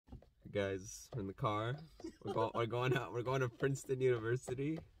Guys, we're in the car. We're going out. We're going to Princeton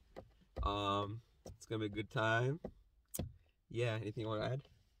University. It's gonna be a good time. Yeah. Anything you want to add?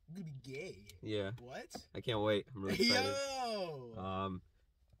 I'm gonna be gay. Yeah. What? I can't wait. I'm really excited. Yo!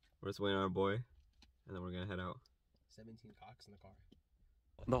 We're just waiting on our boy, and then we're gonna head out. 17 cocks in the car.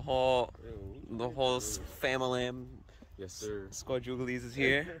 The whole family. Yes, sir. Squad Jubilees is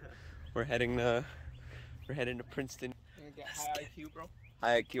here. We're heading to Princeton. You're gonna get high IQ, bro?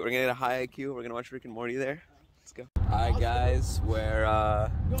 High IQ. We're gonna get a high IQ. We're gonna watch Rick and Morty there. Let's go. Alright guys, we're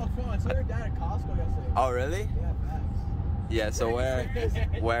No, phone. I saw your dad at Costco yesterday. Oh really? Yeah, facts. Yeah, so we're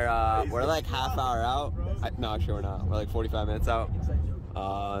like half hour out. No, actually we're not. We're like 45 minutes out. Inside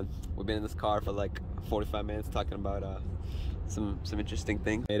joke. We've been in this car for like 45 minutes talking about some interesting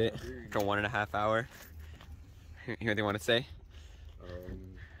things. Made it for 1.5 hours. Anything you want to say?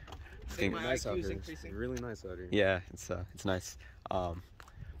 It's nice out here. It's really nice out here. Yeah, it's nice.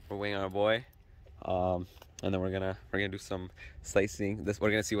 We're waiting on our boy, and then we're gonna do some sightseeing. We're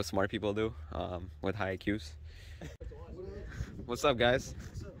gonna see what smart people do with high IQs. What's up, guys?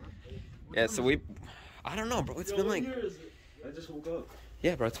 Yeah, so I don't know, bro. It's been like I just woke up.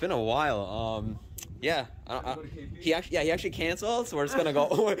 Yeah, bro. It's been a while. Yeah. He actually canceled, so we're just gonna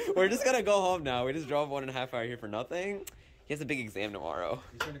go. We're just gonna go home now. We just drove 1.5 hours here for nothing. He has a big exam tomorrow.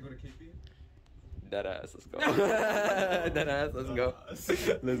 You trying to go to KP? Deadass, let's go. Deadass, let's go.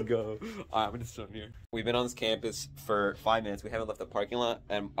 Let's go. Alright, I'm just sitting here. We've been on this campus for 5 minutes. We haven't left the parking lot,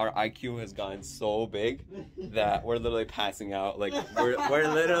 and our IQ has gotten so big that we're literally passing out. Like we're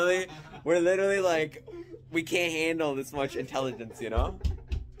literally like we can't handle this much intelligence, you know?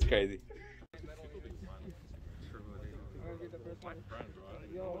 It's crazy. My friend, bro.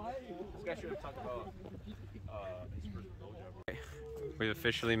 This guy should have talked about his first blowjob. We've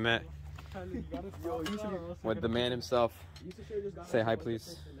officially met with the man himself. Say hi,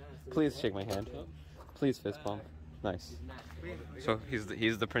 please. Please shake my hand. Please fist bump. Nice. So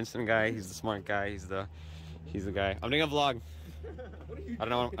he's the Princeton guy. He's the smart guy. He's the guy. I'm doing a vlog. I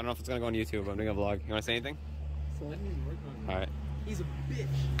don't know if it's gonna go on YouTube. I'm doing a vlog. You wanna say anything? All right. He's a bitch.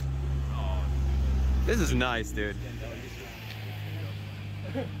 This is nice, dude.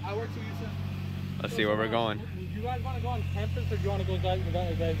 I work too, Yusuf. Let's see where we're going. You guys want to go on campus or do you want to go guys want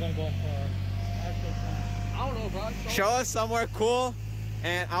to go on I don't know, bro. Show us somewhere cool,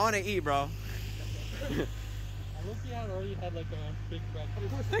 and I want to eat, bro. I look, you already had like a big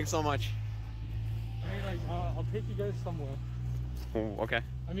breakfast. Thanks so much. I mean, like, I'll take you guys somewhere. Ooh, okay.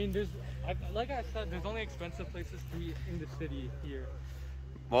 I mean, like I said, there's only expensive places to eat in the city here.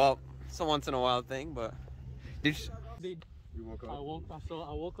 Well, it's a once in a while thing, but did you? You woke up? I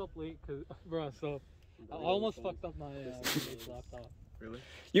woke up late, cause, bro, so I almost fucked up my laptop. Really?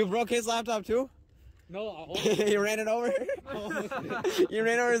 You broke his laptop too? No, You ran it over? You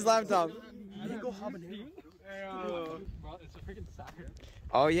ran over his laptop. You didn't go habanero? Bro, it's a freaking Saturday.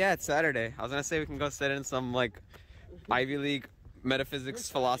 Oh yeah, it's Saturday. I was gonna say we can go sit in some like Ivy League metaphysics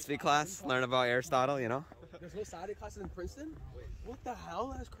philosophy class, learn about Aristotle, you know? There's no Saturday classes in Princeton? What the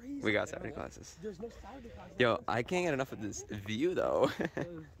hell? That's crazy. We got Saturday classes. There's no Saturday classes. Yo, I can't get enough of this view though.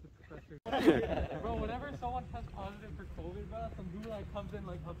 Bro, whenever someone tests positive for COVID, bro, some dude like comes in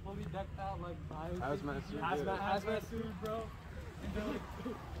like a fully decked out like Hazmat suit. hazmat suit, bro. And they're like,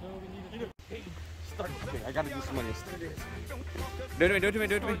 no, we need to Start. Okay, I gotta do some money. Do it to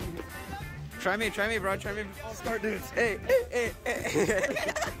me. Try me, bro. Try me. Start dudes. Hey.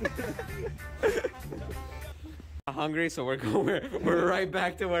 I'm hungry, so we're right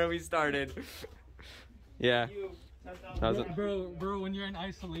back to where we started. Yeah. Bro, when you're in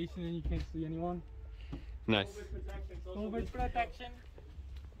isolation and you can't see anyone. Nice. COVID protection.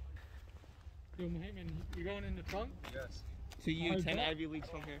 Yo, Mohammed, you going in the trunk? Yes. To you, 10 Ivy Leagues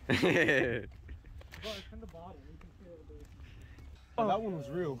from here. Bro, it's in the bottom. You can see it there. Oh, that one was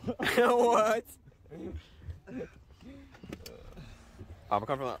real. What? I'm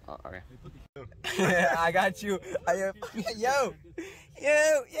coming from the, okay. I got you. Yo.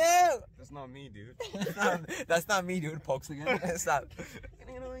 That's not me, dude. That's not me, dude. Pokes again. Stop.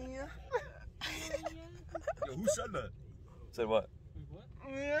 Yo, who said that? Said what? What?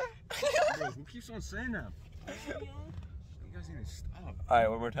 Bro, who keeps on saying that? You guys need to stop. Alright,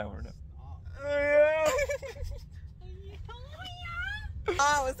 one more time.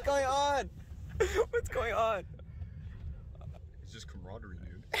 What's going on? What's going on? It's just camaraderie,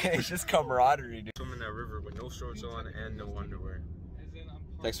 dude. It's just camaraderie, dude. Swim in that river with no shorts on and no underwear.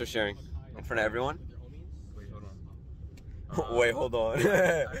 Thanks for sharing. In front of everyone? Wait, hold on. Wait, hold on. I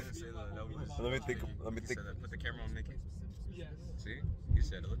didn't say that. That was, Let me think. You said that. Put the camera on Mickey. Yes. See? You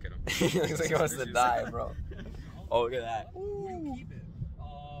said it. Look at him. He looks like he wants to die, bro. Oh, look at that. Keep it.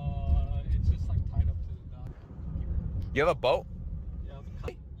 You have a boat? Yeah, it was a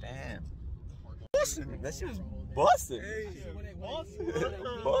kite. Damn. That shit was busting.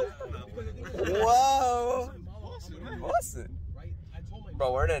 Whoa. Busting.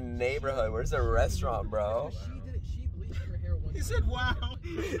 Bro, we're in a neighborhood. Where's the restaurant, bro? He said, "Wow."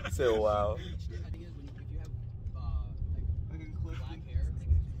 He said, wow.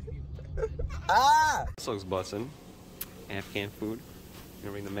 Ah! This looks bussin'. Afghan food.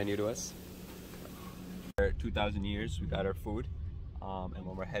 Gonna bring the menu to us. 2,000 years, we got our food. And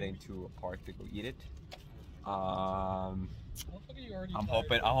when we're heading to a park to go eat it. I'm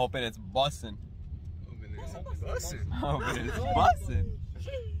hoping it's bussin'. I'm hoping it's bussin'.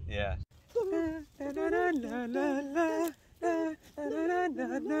 Yeah.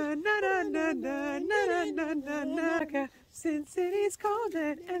 Since it is cold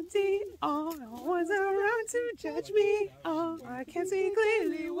and empty, oh, no one's around to judge me. Oh, I can see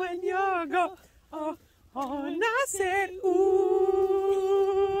clearly when you're gone. Oh, and I said,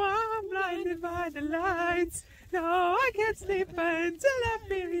 ooh, I'm blinded by the lights. No, I can't sleep until I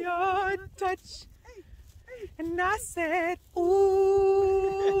feel your touch. And I said,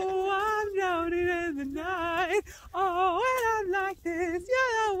 ooh, I'm drowning in the night. Oh, when I'm like this,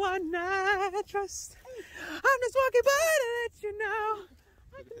 you're the one I trust. I'm just walking by to let you know.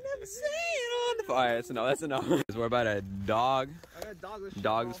 I can never see it on the fire. That's enough. That's enough. We're by a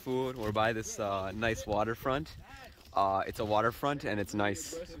dog's food. We're by this nice waterfront. It's a waterfront and it's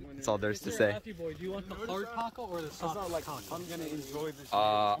nice. That's all there's to say. Boy, do you want the hard taco or the soft taco? I'm gonna enjoy this.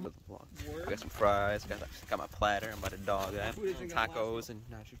 I got some fries. Got my platter. I'm about to dog that. Tacos and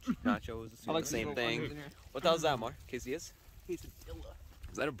nachos. I like the same thing. What the hell's that, Mark? Quesadillas? Is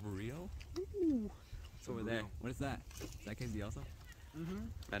that a burrito? Ooh. It's over there. What is that? Is that quesadilla also? Mm-hmm.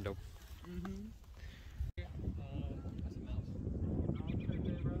 Mando. Mm-hmm.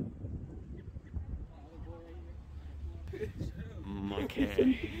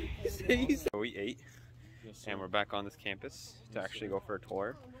 Okay. So we ate, and we're back on this campus to actually go for a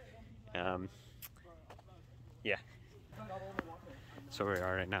tour. Yeah. So we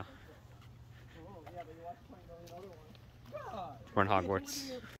are right now. We're in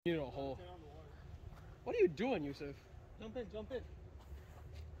Hogwarts. You know, hole. What are you doing, Yusuf? Jump in, jump in.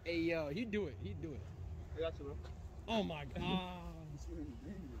 Hey, yo, he do it. He do it. I got you, bro. Oh my god.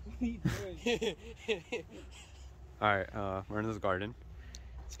 Alright, we're in this garden.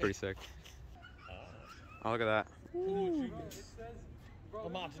 It's pretty sick. Oh, look at that.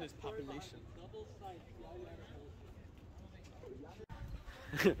 Homogenous population.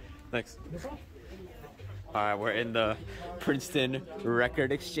 Thanks. Alright, we're in the Princeton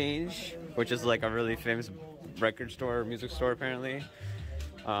Record Exchange, which is like a really famous record store, music store apparently.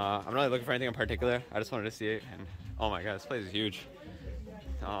 I'm not really looking for anything in particular. I just wanted to see it, and oh my god, this place is huge.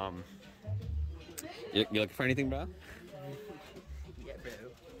 You looking for anything, bro? Yeah, bro.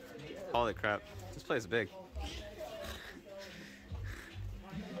 Holy crap, this place is big.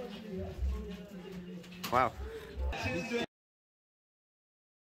 Wow.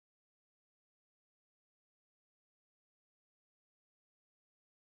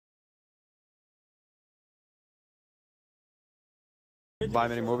 Buy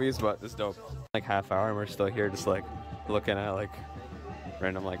many movies, but this is dope. Like half hour and we're still here just like looking at like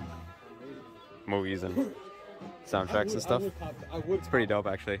random like movies and soundtracks and stuff. It's pretty dope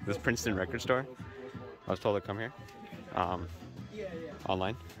actually. This Princeton record store. I was told to come here.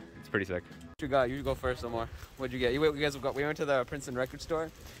 Online. It's pretty sick. What you got? You go first, Omar. What'd you get? You guys got? We went to the Princeton record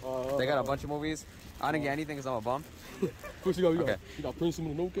store. They got a bunch of movies. I didn't get anything because I'm a bum. First you got Princeton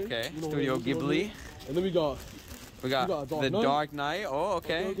and Okay. Studio Ghibli. And then we got The Dark Knight. Oh,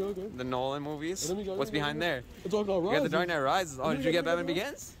 okay. The Nolan movies. What's behind there? The Dark Knight Rises. You got The Dark Knight Rises. Oh, did you get Batman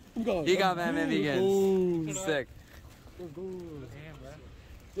Begins? He got Batman Begins. Sick.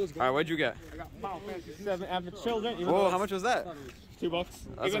 Alright, what'd you get? I got Final Fantasy 7 Advent Children. Whoa, how much was that? $2.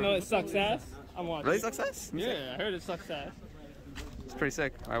 Even though it sucks ass, I'm watching. Really sucks ass? Yeah, I heard it sucks ass. It's pretty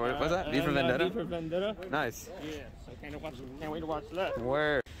sick. Alright, what was that? V for Vendetta? V for Vendetta. Nice. Yeah, so can't wait to watch that.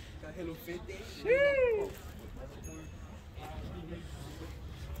 Word.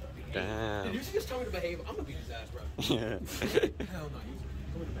 Damn. Dude, you should just tell me to behave. I'm gonna beat his ass, bro. Yeah. Hell no, you should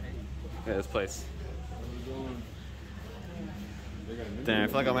tell me to behave. Yeah, this place. Damn, I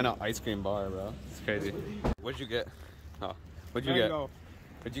feel like I'm in an ice cream bar, bro. It's crazy. What'd you get? Oh, what'd you get?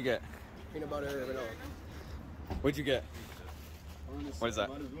 What'd you get? Peanut butter and vanilla. What'd you get? What is that?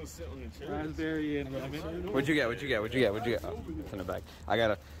 Raspberry and lemon. What'd you get? What'd you get? What'd you get? What'd you get? Oh, it's in the bag. I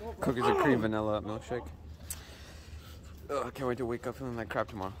got a cookies and cream vanilla milkshake. Oh, I can't wait to wake up feeling like crap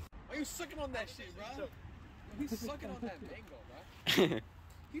tomorrow. Why are you sucking on that shit, bro? He's sucking on that mango, bro.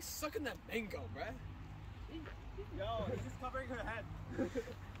 He's sucking that mango, bro. Yo, he's just covering her head.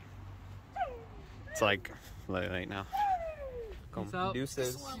 It's like late now. Peace out.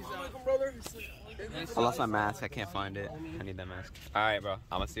 Deuces. brother. I lost my mask. I can't find it. I need that mask. All right, bro.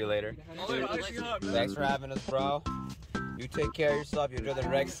 I'm gonna see you later. Thanks for having us, bro. You take care of yourself. You enjoy the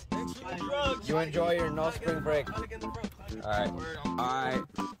Rex. You enjoy your no spring break. All right.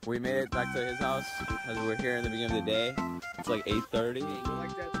 We made it back to his house as we were here in the beginning of the day. It's like 8:30. All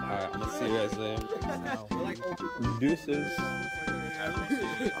right. I'm gonna see you guys later. Deuces.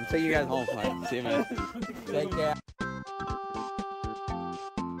 I'm taking you guys home. All right. See you, man. Take care.